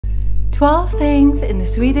12 things in the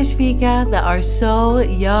Swedish Fika that are so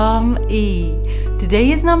yummy.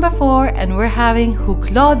 Today is number 4 and we're having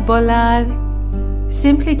Chokladbollar.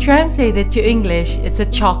 Simply translated to English, it's a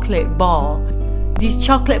chocolate ball. These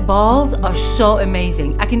chocolate balls are so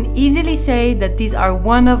amazing. I can easily say that these are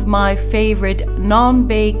one of my favorite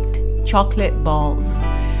non-baked chocolate balls.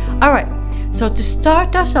 Alright, so to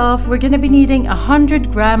start us off, we're gonna be needing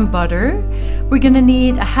 100 gram butter. We're gonna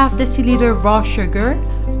need a half deciliter raw sugar,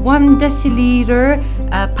 1 deciliter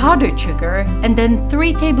powdered sugar, and then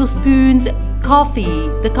 3 tablespoons coffee.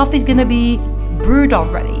 The coffee is gonna be brewed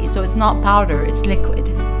already, so it's not powder, it's liquid.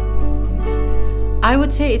 I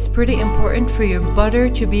would say it's pretty important for your butter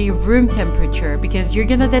to be room temperature because you're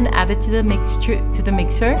gonna then add it to the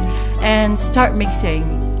mixer and start mixing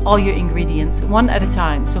all your ingredients one at a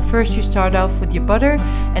time. So first you start off with your butter,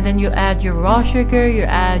 and then you add your raw sugar, you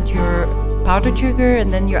add your powdered sugar,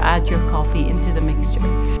 and then you add your coffee into the mixture.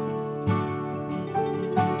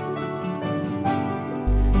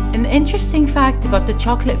 An interesting fact about the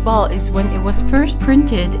chocolate ball is when it was first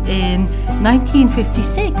printed in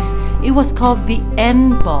 1956, it was called the N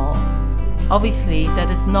ball. Obviously, that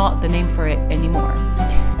is not the name for it anymore.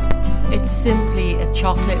 It's simply a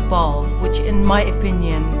chocolate ball, which in my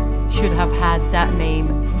opinion should have had that name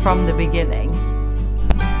from the beginning.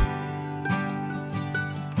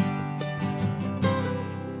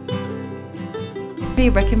 I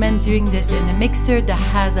recommend doing this in a mixer that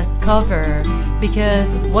has a cover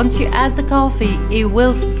because once you add the coffee, it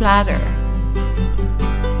will splatter.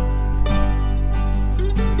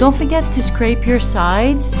 Don't forget to scrape your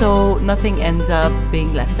sides so nothing ends up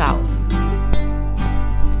being left out.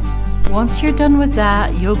 Once you're done with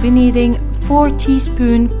that, you'll be needing 4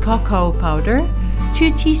 teaspoons cocoa powder, 2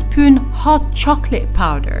 teaspoons hot chocolate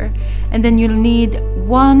powder, and then you'll need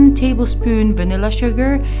 1 tablespoon vanilla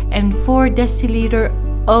sugar and 4 deciliter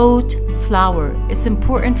oat flour. It's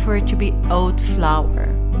important for it to be oat flour.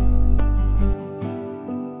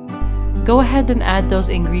 Go ahead and add those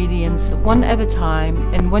ingredients one at a time,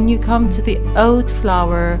 and when you come to the oat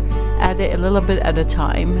flour, add it a little bit at a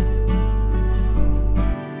time.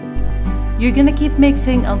 You're gonna keep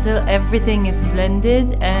mixing until everything is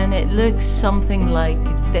blended and it looks something like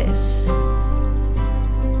this.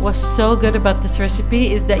 What's so good about this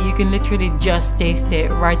recipe is that you can literally just taste it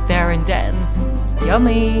right there and then.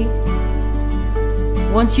 Yummy!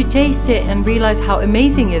 Once you taste it and realize how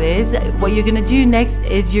amazing it is, what you're gonna do next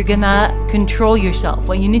is you're gonna control yourself.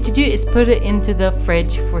 What you need to do is put it into the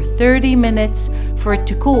fridge for 30 minutes for it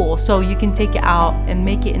to cool, so you can take it out and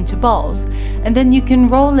make it into balls. And then you can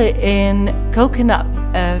roll it in coconut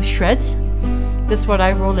shreds. That's what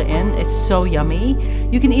I roll it in. It's so yummy.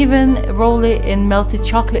 You can even roll it in melted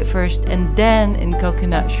chocolate first and then in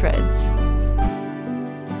coconut shreds.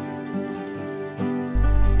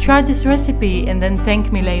 Try this recipe and then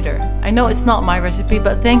thank me later. I know it's not my recipe,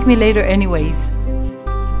 but thank me later anyways.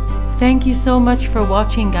 Thank you so much for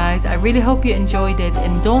watching, guys. I really hope you enjoyed it,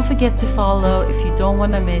 and don't forget to follow if you don't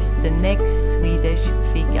want to miss the next Swedish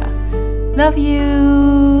Fika. Love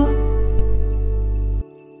you!